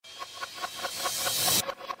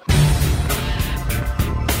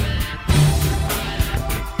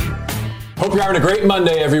Hope you're having a great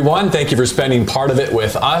Monday, everyone. Thank you for spending part of it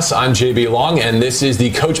with us. I'm JB Long, and this is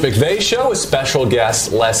the Coach McVay Show with special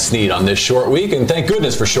guest Les Snead on this short week. And thank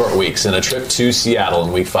goodness for short weeks and a trip to Seattle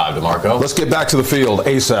in week 5, DeMarco. Let's get back to the field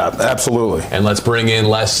ASAP. Absolutely. And let's bring in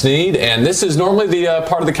Les Snead. And this is normally the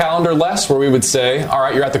part of the calendar, Les, where we would say, all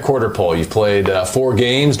right, you're at the quarter pole. You've played 4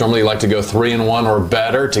 games. Normally you like to go 3-1 or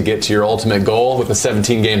better to get to your ultimate goal. With a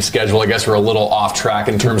 17-game schedule, I guess we're a little off track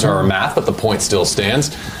in terms of our math, but the point still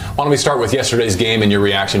stands. Why don't we start with yesterday's game and your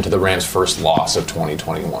reaction to the Rams' first loss of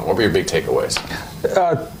 2021? What were your big takeaways?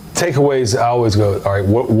 Takeaways, I always go, all right,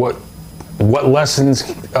 what lessons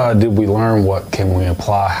did we learn? What can we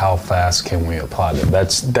apply? How fast can we apply them?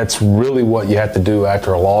 That's really what you have to do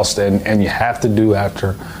after a loss, and you have to do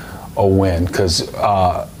after a win. Because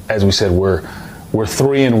as we said, we're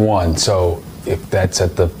 3-1. So if that's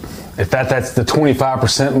the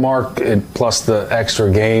 25% mark plus the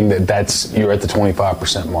extra game, you're at the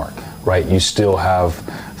 25% mark, right? You still have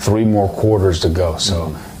 3 more quarters to go.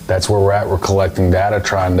 So that's where we're at. We're collecting data,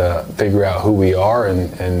 trying to figure out who we are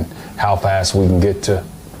and how fast we can get to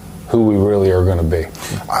who we really are going to be.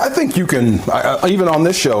 I think you can, even on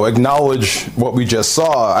this show, acknowledge what we just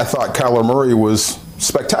saw. I thought Kyler Murray was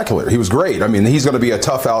spectacular. He was great. I mean, he's going to be a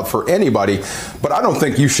tough out for anybody, but I don't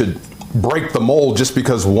think you should break the mold just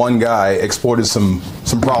because one guy exploited some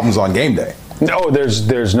problems on game day. No,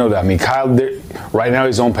 there's no doubt. I mean, Kyle, right now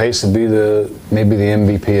he's on pace to be maybe the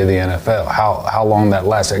MVP of the NFL. How long that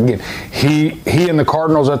lasts? Again, he and the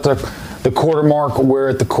Cardinals at the quarter mark. We're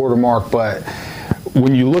at the quarter mark, but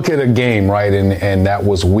when you look at a game, right, and that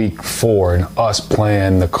was week 4, and us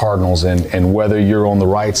playing the Cardinals, and whether you're on the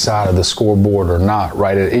right side of the scoreboard or not,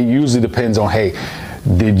 right? It usually depends on, hey,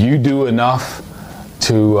 did you do enough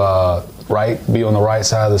to be on the right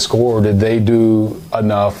side of the score, or did they do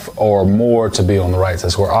enough or more to be on the right side of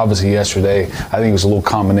the score? Obviously, yesterday, I think it was a little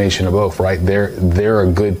combination of both, right? They're a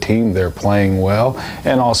good team. They're playing well.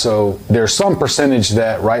 And also, there's some percentage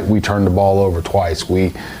that, right, we turned the ball over twice.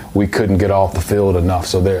 We couldn't get off the field enough.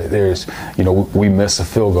 So there's, we missed a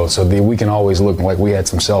field goal. So we can always look like we had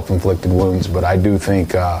some self-inflicted wounds. But I do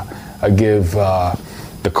think I give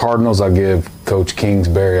the Cardinals, I give Coach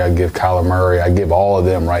Kingsbury, I give Kyler Murray, I give all of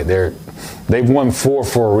them right there. They've won 4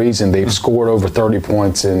 for a reason. They've scored over 30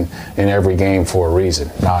 points in every game for a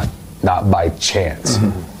reason, not by chance.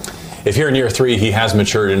 Mm-hmm. If here in year 3 he has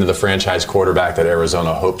matured into the franchise quarterback that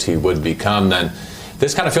Arizona hoped he would become, then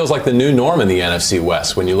this kind of feels like the new norm in the NFC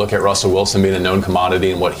West. When you look at Russell Wilson being a known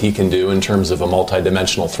commodity and what he can do in terms of a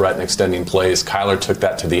multidimensional threat and extending plays, Kyler took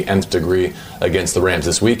that to the nth degree against the Rams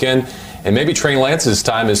this weekend. And maybe Trey Lance's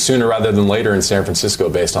time is sooner rather than later in San Francisco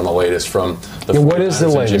based on the latest from the 49ers. What is the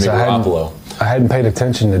latest? Jimmy Garoppolo. I hadn't paid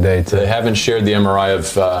attention today. They haven't shared the MRI of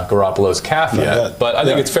Garoppolo's calf yet, but I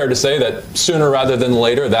think it's fair to say that sooner rather than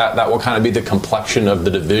later, that will kind of be the complexion of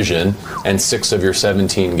the division and 6 of your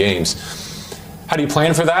 17 games. How do you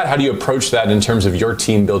plan for that? How do you approach that in terms of your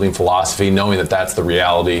team-building philosophy, knowing that that's the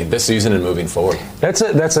reality this season and moving forward? That's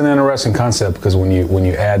an interesting concept, because when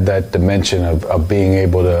you add that dimension of being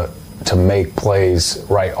able to make plays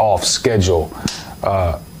right off schedule,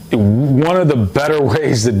 one of the better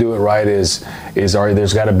ways to do it right is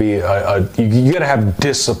there's got to be you got to have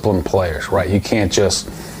disciplined players, right? You can't just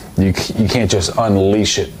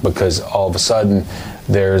unleash it, because all of a sudden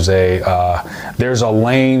there's a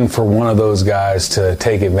lane for one of those guys to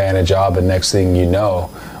take advantage of, and next thing you know,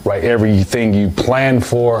 right, everything you planned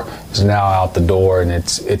for is now out the door, and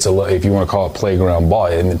it's if you want to call it playground ball.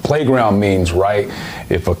 And the playground means, right,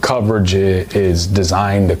 if a coverage is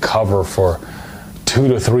designed to cover for 2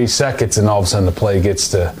 to 3 seconds, and all of a sudden the play gets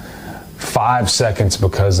to 5 seconds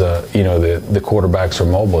because the quarterbacks are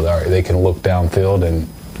mobile. They can look downfield and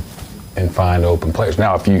find open players.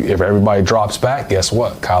 Now, if everybody drops back, guess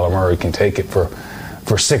what? Kyler Murray can take it for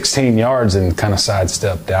 16 yards and kind of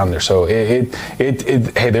sidestep down there. So hey,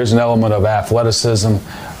 there's an element of athleticism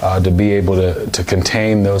to be able to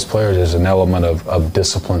contain those players. There's an element of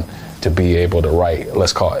discipline to be able to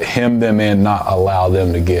let's call it, hem them in, not allow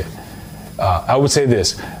them to get. I would say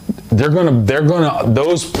this: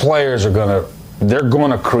 those players are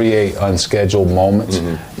gonna create unscheduled moments.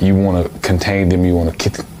 Mm-hmm. You want to contain them. You want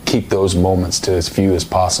to keep those moments to as few as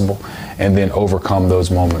possible, and then overcome those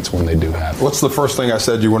moments when they do happen. What's the first thing I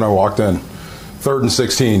said to you when I walked in? 3rd and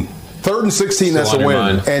 16. 3rd and 16, that's a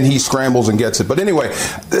win. And he scrambles and gets it. But anyway,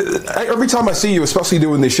 every time I see you, especially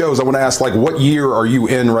doing these shows, I want to ask, what year are you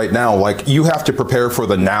in right now? You have to prepare for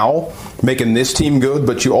the now, making this team good,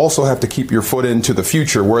 but you also have to keep your foot into the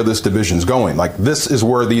future, where this division's going. This is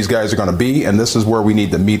where these guys are going to be, and this is where we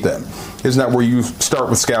need to meet them. Isn't that where you start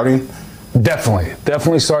with scouting?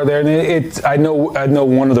 Definitely start there. And I know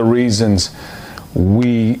one of the reasons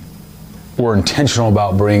we were intentional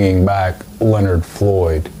about bringing back Leonard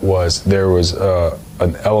Floyd was there was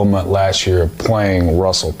an element last year of playing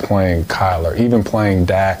Russell, playing Kyler, even playing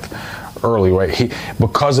Dak early, right?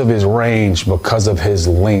 Because of his range, because of his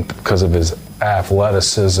length, because of his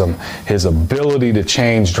athleticism, his ability to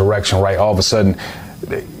change direction, right? All of a sudden,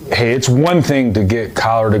 hey, it's one thing to get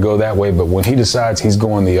Kyler to go that way, but when he decides he's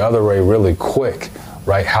going the other way really quick,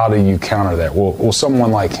 right? How do you counter that? Well,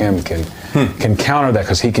 someone like him can counter that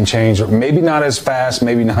because he can change, maybe not as fast,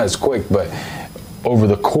 maybe not as quick, but over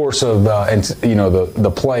the course of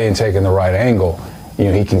the play and taking the right angle,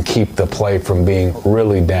 he can keep the play from being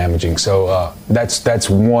really damaging. So that's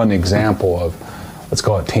one example of, let's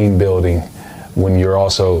call it team building, when you're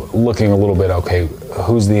also looking a little bit, okay,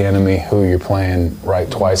 who's the enemy, who you're playing right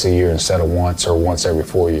twice a year instead of once or once every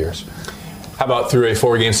 4 years. How about through a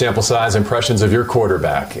 4-game sample size, impressions of your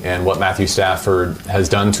quarterback and what Matthew Stafford has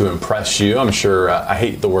done to impress you? I'm sure, I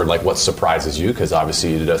hate the word like what surprises you, because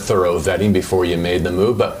obviously you did a thorough vetting before you made the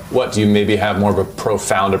move, but what do you maybe have more of a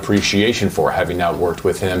profound appreciation for, having now worked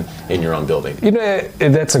with him in your own building?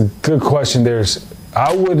 That's a good question.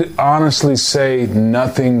 I would honestly say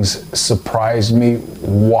nothing's surprised me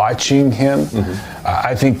watching him. Mm-hmm.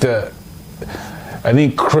 I think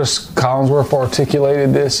Chris Collinsworth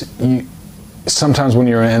articulated this. Sometimes when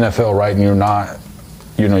you're in NFL, right, and you're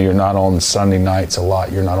not on Sunday nights a lot,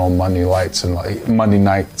 you're not on Monday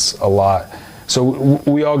nights a lot. So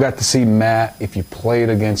we all got to see Matt, if you played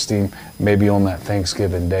against him, maybe on that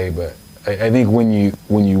Thanksgiving day. But I think when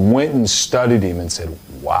you went and studied him and said,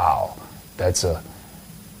 wow, that's a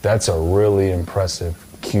really impressive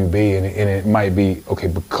QB, and it might be, okay,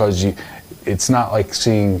 because it's not like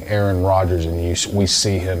seeing Aaron Rodgers and we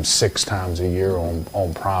see him 6 times a year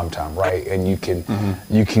on prime time, right? And you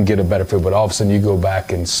can get a better feel, but all of a sudden you go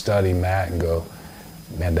back and study Matt and go,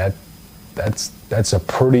 man, that's a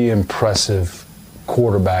pretty impressive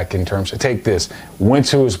quarterback in terms of, take this, went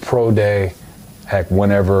to his pro day, heck,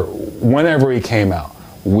 whenever he came out.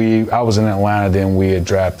 I was in Atlanta then, we had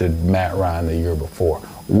drafted Matt Ryan the year before.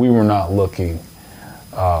 We were not looking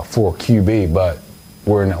for QB, but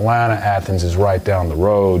we're in Atlanta. Athens is right down the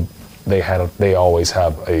road. They always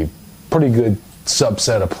have a pretty good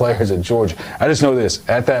subset of players at Georgia. I just know this,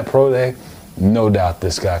 at that pro day, no doubt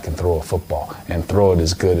this guy can throw a football and throw it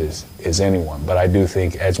as good as anyone. But I do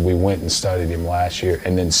think as we went and studied him last year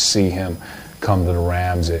and then see him come to the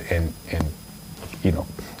Rams and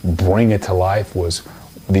bring it to life, was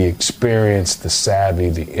the experience, the savvy,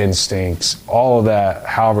 the instincts, all of that,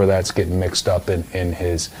 however that's getting mixed up in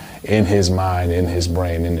his mind, in his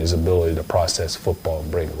brain, in his ability to process football and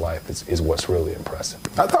bring it to life is what's really impressive.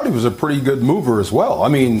 I thought he was a pretty good mover as well. I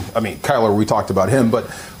mean, Kyler, we talked about him, but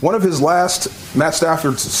one of his last Matt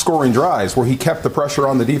Stafford's scoring drives where he kept the pressure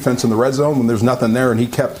on the defense in the red zone when there's nothing there and he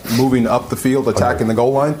kept moving up the field, attacking the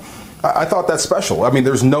goal line. I thought that's special. I mean,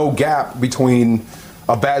 there's no gap between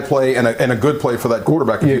a bad play and a good play for that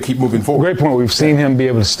quarterback if you keep moving forward. Great point. We've seen him be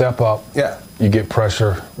able to step up. Yeah. You get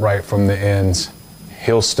pressure right from the ends.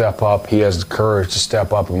 He'll step up. He has the courage to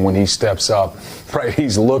step up, and when he steps up, right,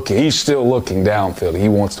 he's still looking downfield. He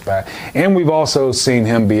wants to pass. And we've also seen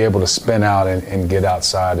him be able to spin out and get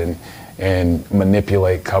outside and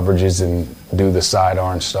manipulate coverages and do the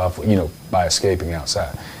sidearm stuff, by escaping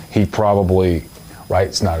outside. He probably, right,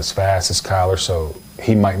 it's not as fast as Kyler, so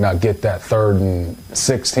he might not get that 3rd and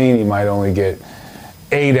 16. He might only get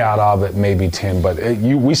 8 out of it, maybe 10. But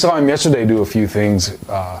we saw him yesterday do a few things,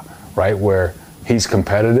 right, where he's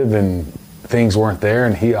competitive and things weren't there,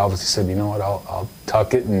 and he obviously said, you know what, I'll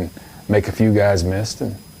tuck it and make a few guys miss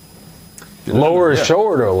and lower his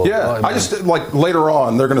shoulder a little bit. Yeah, I just, later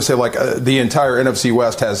on, they're going to say, the entire NFC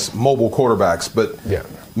West has mobile quarterbacks, but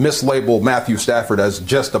mislabel Matthew Stafford as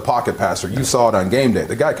just a pocket passer. You saw it on game day.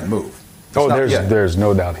 The guy can move. There's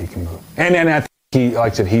no doubt he can move. And I think he,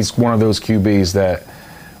 like I said, he's one of those QBs that,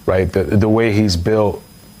 right, the way he's built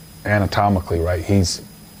anatomically, right, he's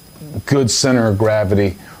good center of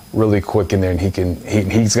gravity, really quick in there, and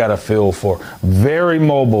he's got a feel for very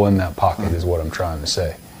mobile in that pocket is what I'm trying to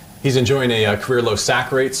say. He's enjoying a career low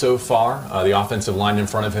sack rate so far. The offensive line in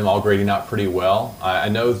front of him all grading out pretty well. I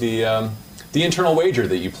know the internal wager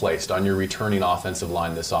that you placed on your returning offensive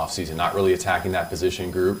line this offseason, not really attacking that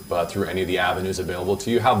position group through any of the avenues available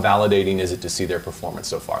to you. How validating is it to see their performance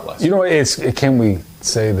so far, Les? Can we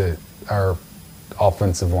say that our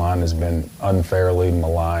offensive line has been unfairly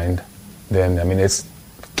maligned? Then, it's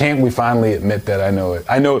Can't we finally admit that? I know it.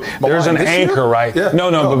 I know there's an anchor, year? right? Yeah.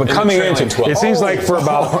 No, but coming into it seems like for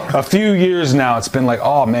about a few years now, it's been like,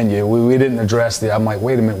 oh man, we didn't address the. I'm like,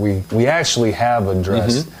 wait a minute, we actually have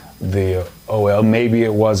addressed the OL. Maybe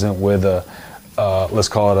it wasn't with a let's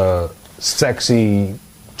call it a sexy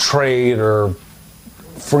trade or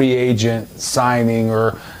free agent signing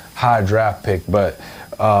or high draft pick, but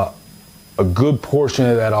a good portion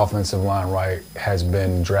of that offensive line, right, has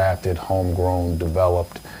been drafted, homegrown,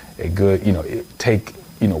 developed. A good,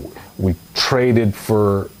 we traded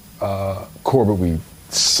for Corbett, we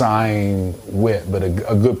signed Witt, but a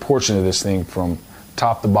good portion of this thing from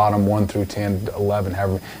top to bottom, 1 through 10, 11,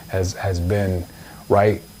 however, has been,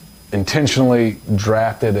 right, intentionally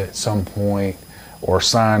drafted at some point or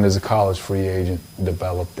signed as a college free agent,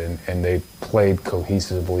 developed, and they played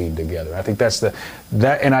cohesively together. I think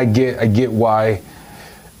and I get why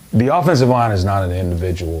the offensive line is not an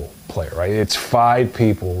individual player, right? It's 5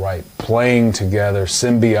 people, right, playing together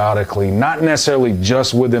symbiotically, not necessarily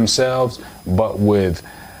just with themselves, but with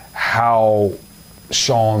how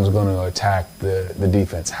Sean's going to attack the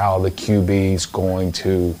defense, how the QB's going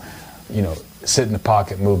to, sit in the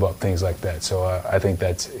pocket, move up, things like that. So I think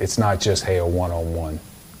it's not just, hey, a one-on-one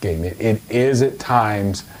game. It is at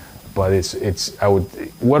times, but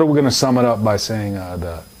what are we going to sum it up by saying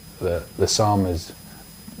the sum is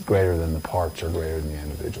greater than the parts or greater than the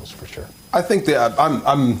individuals for sure? I think that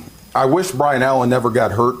I wish Brian Allen never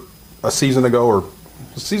got hurt a season ago or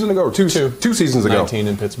two seasons ago. 19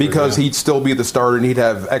 in Pittsburgh. Because he'd still be the starter and he'd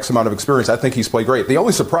have X amount of experience. I think he's played great. The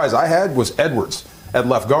only surprise I had was Edwards at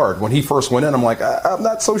left guard. When he first went in, I'm like, I'm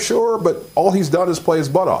not so sure, but all he's done is play his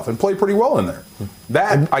butt off and play pretty well in there.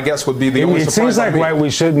 That, I guess, would be the only surprise. It seems like, right, we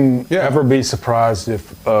shouldn't ever be surprised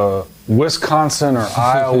if Wisconsin or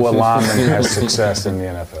Iowa lineman has success in the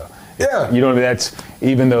NFL. Yeah. That's,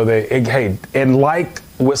 even though and like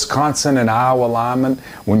Wisconsin and Iowa linemen,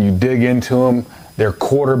 when you dig into them, they're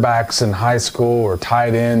quarterbacks in high school or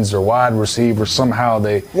tight ends or wide receivers. Somehow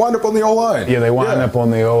they wind up on the O-line. Yeah, they wind up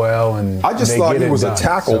on the OL. And I just thought he was a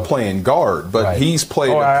tackle playing guard, but he's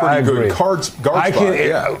played a pretty good guard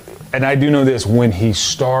spot. And I do know this, when he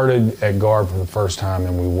started at guard for the first time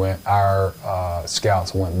and our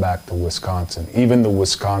scouts went back to Wisconsin, even the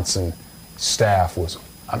Wisconsin staff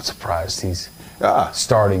I'm surprised he's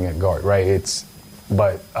starting at guard, right?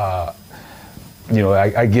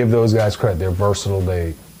 I give those guys credit. They're versatile.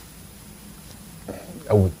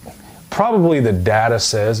 Probably the data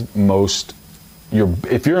says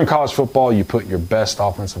if you're in college football, you put your best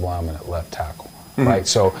offensive lineman at left tackle, right?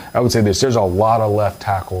 So I would say there's a lot of left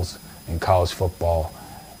tackles in college football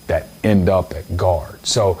that end up at guard.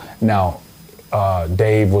 So now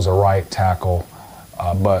Dave was a right tackle,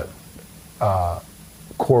 but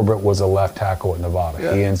Corbett was a left tackle at Nevada.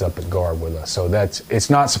 Yeah. He ends up at guard with us. So it's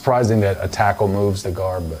not surprising that a tackle moves to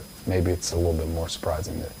guard, but maybe it's a little bit more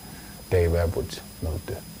surprising that Dave Edwards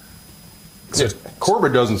moved it.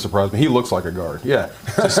 Corbett doesn't surprise me. He looks like a guard. Yeah.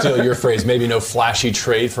 To steal your phrase, maybe no flashy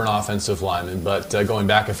trade for an offensive lineman, but going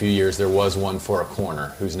back a few years, there was one for a corner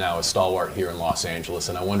who's now a stalwart here in Los Angeles.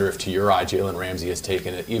 And I wonder if, to your eye, Jalen Ramsey has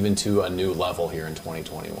taken it even to a new level here in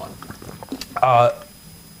 2021.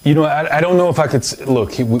 I don't know if I could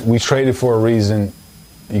look. We traded for a reason.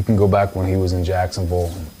 You can go back when he was in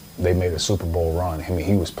Jacksonville. They made a Super Bowl run. I mean,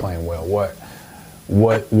 he was playing well.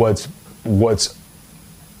 What's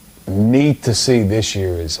neat to see this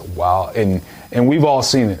year is and we've all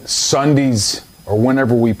seen it. Sundays or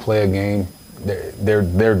whenever we play a game,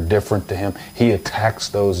 they're different to him. He attacks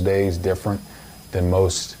those days different than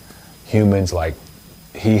most humans. Like,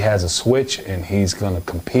 he has a switch and he's going to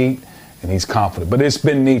compete. And he's confident. But it's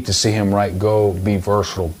been neat to see him, go, be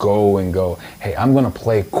versatile, go, hey, I'm going to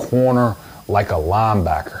play corner like a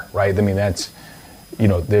linebacker, right? I mean, that's,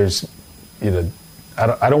 there's,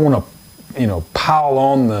 I don't want to, pile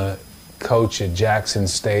on the coach at Jackson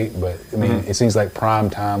State, but, I mean, it seems like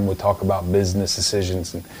prime time we talk about business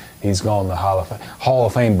decisions, and he's gone to the Hall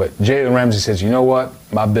of Fame. But Jalen Ramsey says, you know what?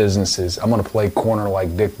 My business is I'm going to play corner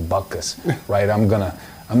like Dick Butkus, right? I'm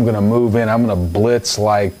gonna move in. I'm going to blitz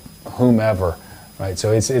like whomever, right?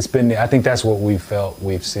 So it's been, I think that's what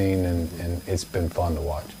we've seen, and it's been fun to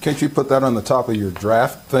watch. Can't you put that on the top of your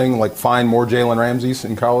draft thing, like find more Jalen Ramseys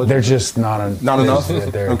in college? They're just not enough.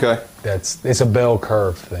 Okay. It's a bell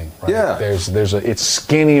curve thing, right? Yeah. It's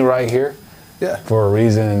skinny right here, for a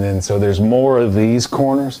reason, and then so there's more of these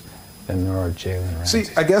corners than there are Jalen Ramsey.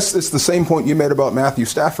 See, I guess it's the same point you made about Matthew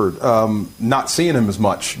Stafford, not seeing him as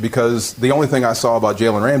much, because the only thing I saw about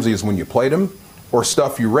Jalen Ramsey is when you played him, or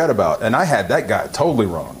stuff you read about. And I had that guy totally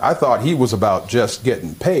wrong. I thought he was about just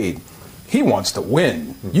getting paid. he wants to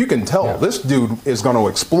win. You can tell this dude is going to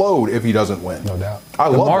explode if he doesn't win. No doubt. I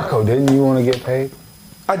love Marco, didn't you want to get paid?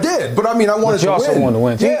 I did, but I mean, I wanted to win. You also wanted to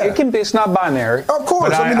win. Yeah. It can be. It's not binary. Of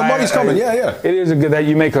course. I mean, the money's coming. Yeah. It is a good that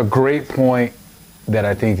you make a great point. That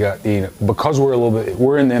I think because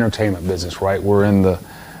we're in the entertainment business, right? We're in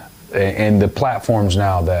the platforms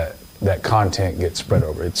now that content gets spread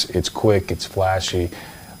over. It's quick. It's flashy.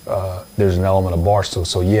 There's an element of barstool.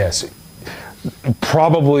 So yes,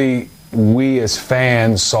 probably we as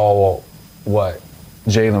fans saw what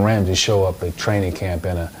Jalen Ramsey show up at training camp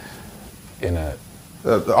in a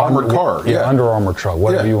the armored car, Under Armour truck,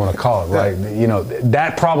 whatever you want to call it, right?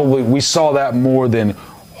 That probably we saw that more than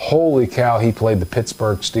holy cow. He played the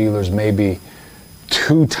Pittsburgh Steelers maybe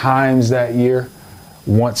 2 times that year,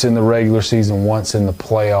 once in the regular season, once in the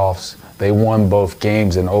playoffs. They won both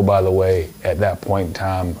games, and oh by the way, at that point in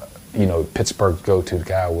time, Pittsburgh's go-to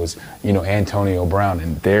guy was Antonio Brown,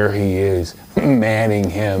 and there he is manning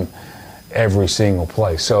him every single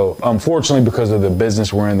play. So unfortunately, because of the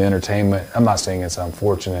business we're in, the entertainment, I'm not saying it's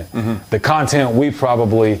unfortunate. The content we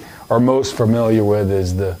probably are most familiar with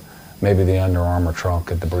is maybe the Under Armour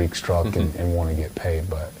trunk at the Breeks truck and want to get paid.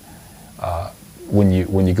 But when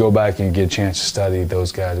you go back and you get a chance to study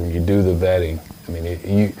those guys, when you do the vetting, I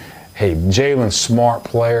mean, Jalen's smart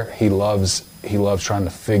player. He loves trying to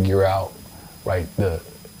figure out the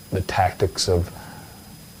tactics of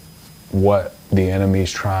what the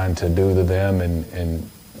enemy's trying to do to them, and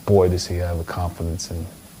boy, does he have the confidence and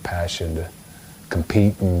passion to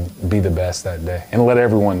compete and be the best that day and let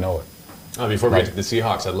everyone know it. Before we get to the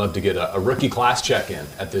Seahawks, I'd love to get a rookie class check-in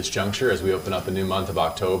at this juncture as we open up a new month of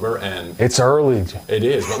October. And it's early. It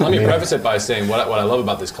is, but let me preface it by saying what I love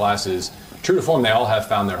about this class is, true to form, they all have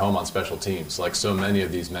found their home on special teams. Like so many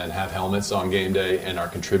of these men have helmets on game day and are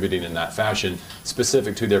contributing in that fashion,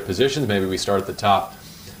 specific to their positions. Maybe we start at the top.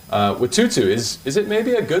 With Tutu, is it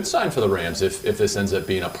maybe a good sign for the Rams if this ends up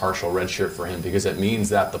being a partial red shirt for him? Because it means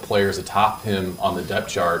that the players atop him on the depth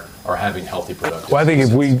chart are having healthy productive Well, I think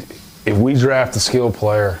seasons. if we draft a skill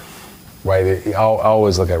player, right, I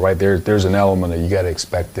always look at there's an element that you got to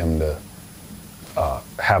expect them to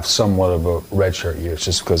have somewhat of a red shirt year. It's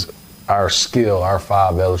just because our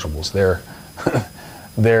 5 eligibles, they're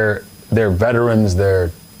veterans,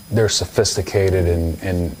 they're sophisticated,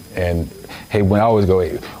 and hey, when I always go,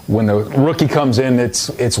 when the rookie comes in, it's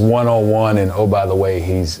 101, and oh by the way,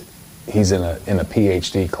 he's in a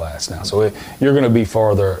PhD class now, so you're going to be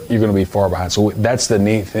far behind. So that's the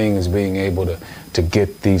neat thing, is being able to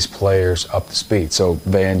get these players up to speed. So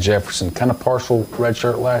Van Jefferson, kind of partial red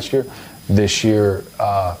shirt last year, this year,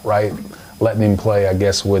 letting him play, I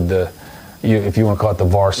guess, with if you want to call it the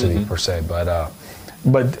varsity per se,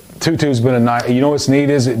 but Tutu's been a nice. You know what's neat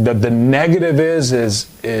is the negative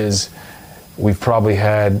is we've probably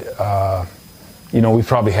had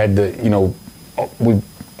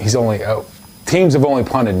teams have only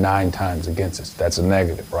punted 9 times against us. That's a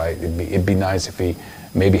negative, right? It'd be nice if he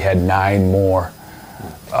maybe had 9 more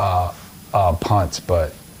punts,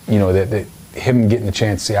 but that him getting a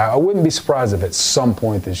chance to see. I wouldn't be surprised if at some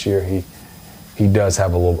point this year he does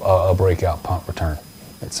have a breakout punt return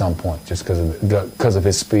at some point, just because of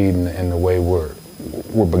his speed and the way we're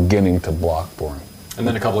beginning to block for him. And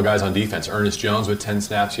then a couple of guys on defense. Ernest Jones with 10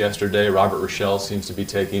 snaps yesterday. Robert Rochelle seems to be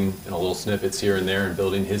taking a little snippets here and there and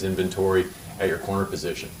building his inventory at your corner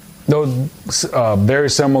position. Those very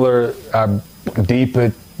similar, deep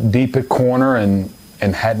at corner, and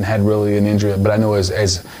hadn't had really an injury. But I know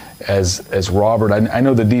as Robert, I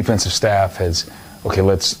know the defensive staff has, okay,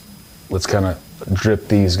 let's kind of drip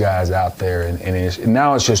these guys out there, and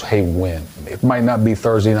now it's just, hey, when. It might not be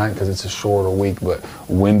Thursday night because it's a shorter week, but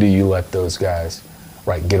when do you let those guys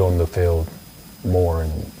get on the field more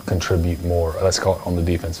and contribute more, let's call it, on the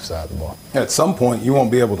defensive side of the ball? At some point, you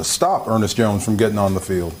won't be able to stop Ernest Jones from getting on the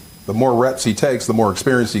field. The more reps he takes, the more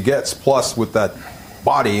experience he gets, plus with that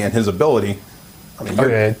body and his ability. I mean,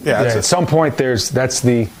 at some point, that's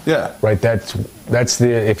the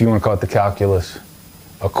if you want to call it the calculus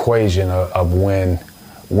equation of when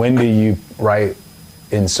do you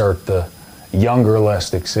insert the younger,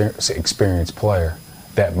 less experienced player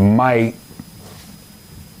that might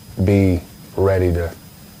be ready to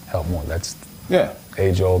help more. That's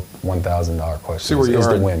age-old $1,000 question. See where you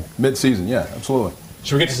are the win mid-season. Yeah, absolutely.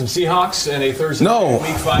 Should we get to some Seahawks and a Thursday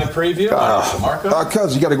Week 5 preview? Marco?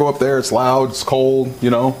 Because you got to go up there. It's loud. It's cold.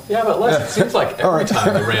 Yeah, but it seems like every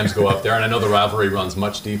time the Rams go up there, and I know the rivalry runs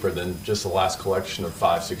much deeper than just the last collection of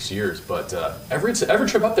 5-6 years, but every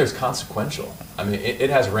trip up there is consequential. I mean, it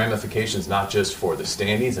has ramifications not just for the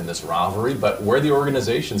standings and this rivalry, but where the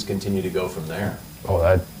organizations continue to go from there.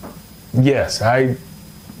 Yes,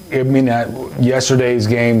 I mean, yesterday's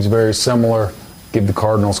game's very similar. Give the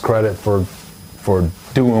Cardinals credit for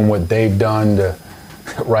doing what they've done to,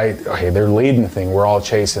 right? Hey, they're leading the thing. We're all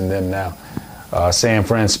chasing them now. San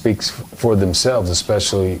Fran speaks for themselves,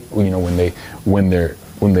 especially when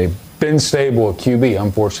they've been stable at QB.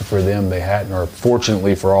 Unfortunately for them, they hadn't, or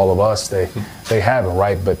fortunately for all of us, they haven't,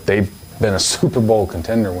 right? But they've been a Super Bowl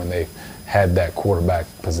contender when they had that quarterback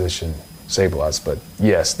position stabilized. But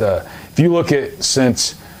yes, if you look at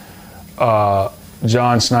since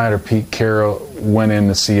John Snyder, Pete Carroll went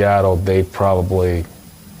into Seattle, they've probably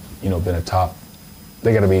been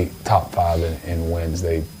they got to be top 5 in wins.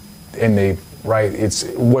 Right. It's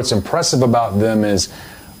what's impressive about them is,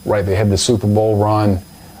 right, they had the Super Bowl run.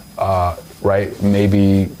 Right,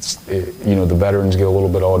 maybe the veterans get a little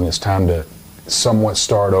bit old and it's time to somewhat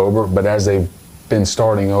start over. But as they've been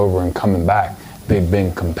starting over and coming back, they've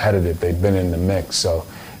been competitive. They've been in the mix. So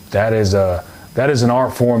that is an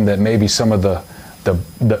art form that maybe some of the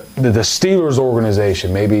Steelers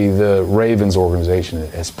organization, maybe the Ravens organization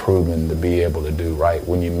has proven to be able to do, right,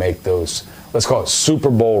 when you make those, let's call it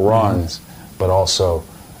Super Bowl runs, but also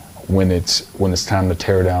when it's time to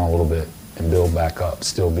tear down a little bit and build back up,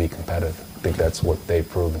 still be competitive. I think that's what they've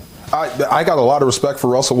proven. I got a lot of respect for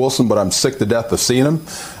Russell Wilson, but I'm sick to death of seeing him.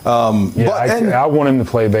 I want him to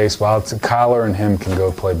play baseball. Kyler and him can go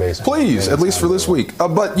play baseball. Please, at least for this week.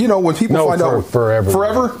 But, when people find out. Forever.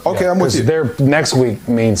 Forever? Okay, I'm with you. Their next week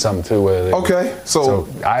means something, too. Okay,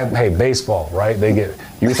 hey, baseball, right? You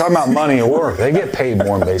were talking about money at work. They get paid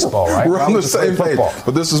more in baseball, right? We're on the same page,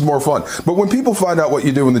 but this is more fun. But when people find out what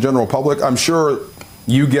you do in the general public, I'm sure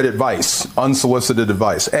you get advice, unsolicited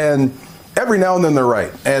advice. And every now and then they're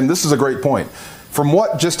right. And this is a great point. From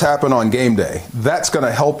what just happened on game day, that's going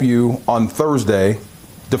to help you on Thursday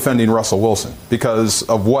defending Russell Wilson because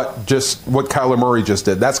of what Kyler Murray just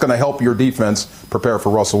did. That's going to help your defense prepare for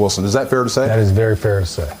Russell Wilson. Is that fair to say? That is very fair to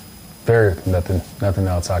say. Nothing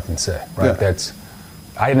else I can say. Right? Yeah.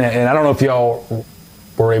 I don't know if y'all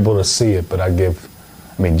were able to see it, but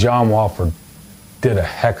John Walford did a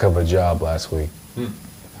heck of a job last week.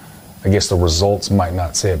 I guess the results might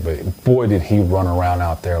not say it, but boy, did he run around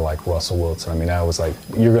out there like Russell Wilson. I was like,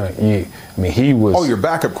 he was. Oh, your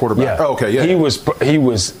backup quarterback. Yeah. Oh, okay, yeah. He was,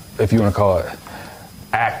 if you want to call it,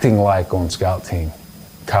 acting like on scout team,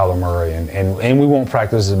 Kyler Murray. And we won't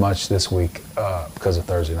practice as much this week because of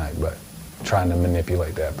Thursday night, but trying to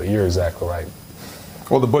manipulate that. But you're exactly right.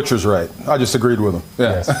 Well, the butcher's right. I just agreed with him.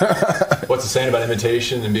 Yeah. Yes. What's the saying about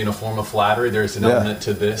imitation and being a form of flattery? There's an element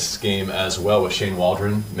to this game as well, with Shane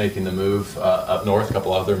Waldron making the move up north, a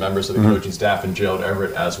couple other members of the coaching staff, and Gerald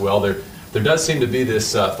Everett as well. There does seem to be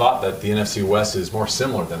this thought that the NFC West is more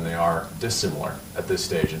similar than they are dissimilar at this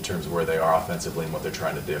stage in terms of where they are offensively and what they're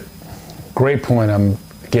trying to do. Great point.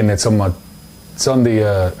 It's on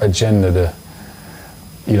the agenda to.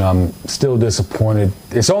 I'm still disappointed.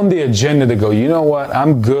 It's on the agenda to go, you know what,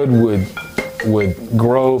 I'm good with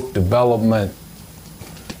growth, development,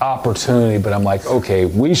 opportunity, but I'm like, okay,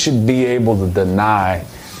 we should be able to deny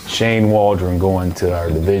Shane Waldron going to our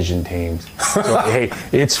division teams. So, hey,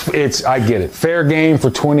 it's I get it. Fair game for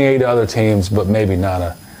 28 other teams, but maybe not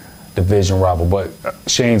a division rival. But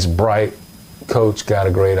Shane's bright, coach got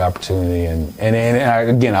a great opportunity. And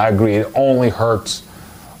I agree, it only hurts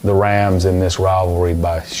the Rams in this rivalry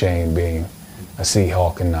by Shane being a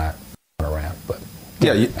Seahawk and not a Ram. But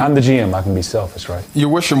yeah, I'm the GM. I can be selfish, right? You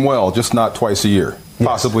wish him well, just not twice a year,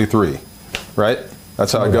 possibly 3, right?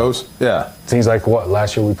 That's how it goes? Yeah. Seems like what?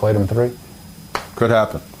 Last year we played him 3? Could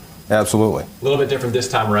happen. Absolutely. A little bit different this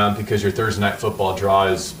time around because your Thursday night football draw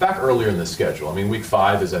is back earlier in the schedule. Week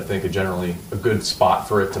 5 is, I think, generally a good spot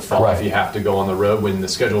for it to fall if you have to go on the road. When the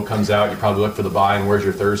schedule comes out, you probably look for the bye, and where's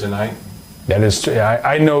your Thursday night? That is true.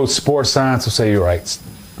 I know sports science will say you're right.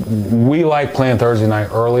 We like playing Thursday night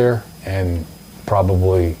earlier and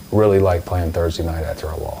probably really like playing Thursday night after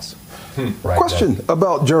a loss. Right? Question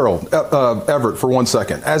about Gerald Everett for 1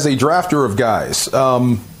 second. As a drafter of guys,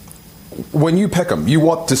 when you pick them, you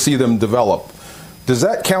want to see them develop. Does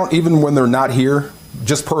that count even when they're not here,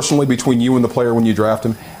 just personally between you and the player when you draft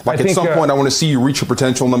him? Like at some point I want to see you reach your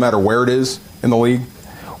potential no matter where it is in the league?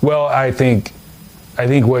 Well, I think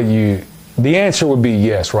the answer would be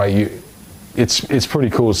yes, right? It's pretty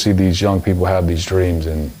cool to see these young people have these dreams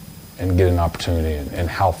and get an opportunity and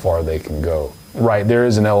how far they can go. Right, there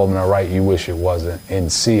is an element of right you wish it wasn't in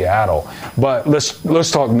Seattle. But let's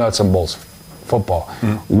talk nuts and bolts football.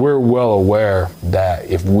 We're well aware that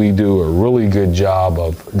if we do a really good job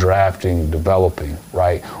of drafting, developing,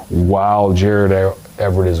 right, while Jared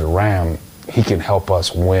Everett is a Ram, he can help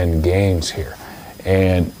us win games here.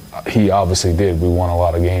 And he obviously did. We won a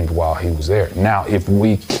lot of games while he was there. Now, if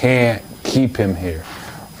we can't keep him here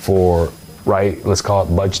for, right, let's call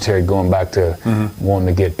it budgetary, going back to wanting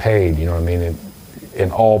to get paid, you know what I mean?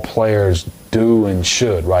 And all players do and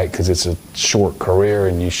should, right? Because it's a short career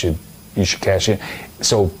and you should cash in.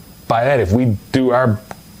 So by that, if we do our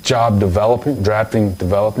job drafting,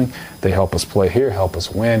 developing, they help us play here, help us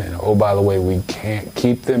win. And oh, by the way, we can't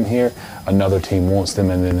keep them here. Another team wants them,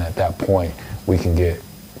 and then at that point, we can get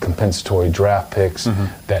compensatory draft picks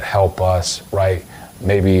that help us, right?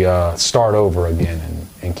 Maybe start over again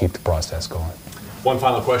and keep the process going. One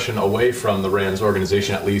final question away from the Rams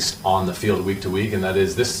organization, at least on the field week to week, and that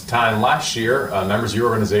is this time last year, members of your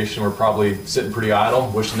organization were probably sitting pretty idle,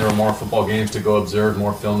 wishing there were more football games to go observe,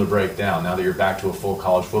 more film to break down. Now that you're back to a full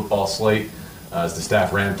college football slate, as the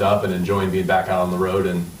staff ramped up and enjoying being back out on the road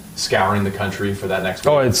and scouring the country for that next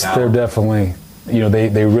week. They're definitely,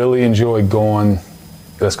 they really enjoy going,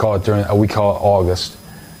 let's call it we call it August.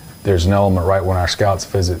 There's an element right when our scouts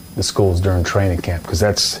visit the schools during training camp,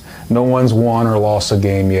 because no one's won or lost a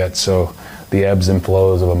game yet, so the ebbs and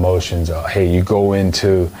flows of emotions. Hey, you go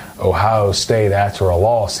into Ohio State after a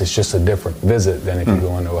loss, it's just a different visit than if you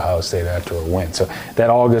go into Ohio State after a win. So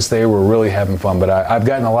that August, they were really having fun. But I've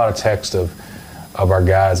gotten a lot of text of our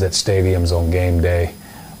guys at stadiums on game day,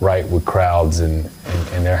 right, with crowds, and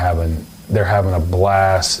they're having a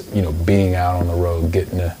blast, being out on the road,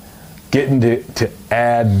 getting to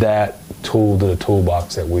add that tool to the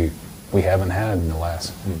toolbox that we haven't had in the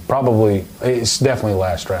last, probably, it's definitely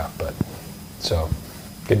last draft, but so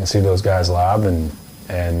getting to see those guys live and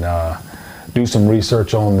do some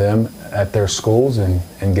research on them at their schools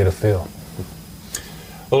and get a feel.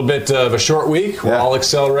 A little bit of a short week. We're all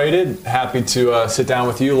accelerated. Happy to sit down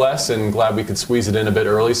with you, Les, and glad we could squeeze it in a bit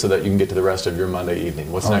early so that you can get to the rest of your Monday evening.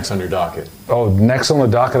 What's next on your docket? Next on the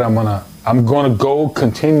docket, I'm gonna go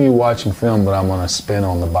continue watching film, but I'm gonna spin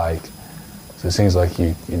on the bike. So it seems like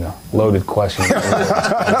loaded question. So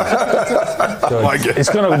it's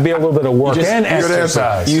gonna be a little bit of work and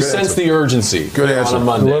exercise. You sense the urgency. Good answer. On a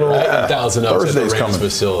Monday, right? 1,000 up at the Rams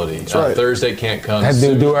facility. Right. Thursday can't come.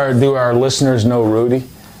 Do our listeners know Rudy?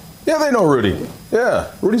 Yeah, they know Rudy.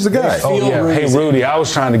 Yeah, Rudy's the guy. Oh, yeah. Hey, Rudy, I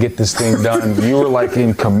was trying to get this thing done. You were like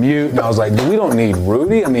in commute, and I was like, we don't need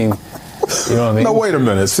Rudy. I mean, you know what I mean? No, wait a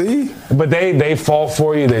minute. See? But they fought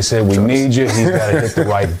for you. They said, we need you. He's got to hit the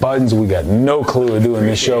right buttons. We got no clue of doing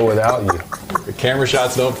this show without you. The camera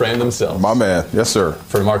shots don't frame themselves. My man. Yes, sir.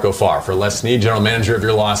 For Marco Farr, for Les Snead, General Manager of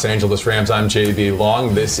your Los Angeles Rams, I'm J.B.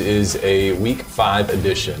 Long. This is a Week 5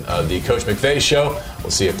 edition of the Coach McVay Show.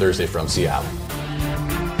 We'll see you Thursday from Seattle.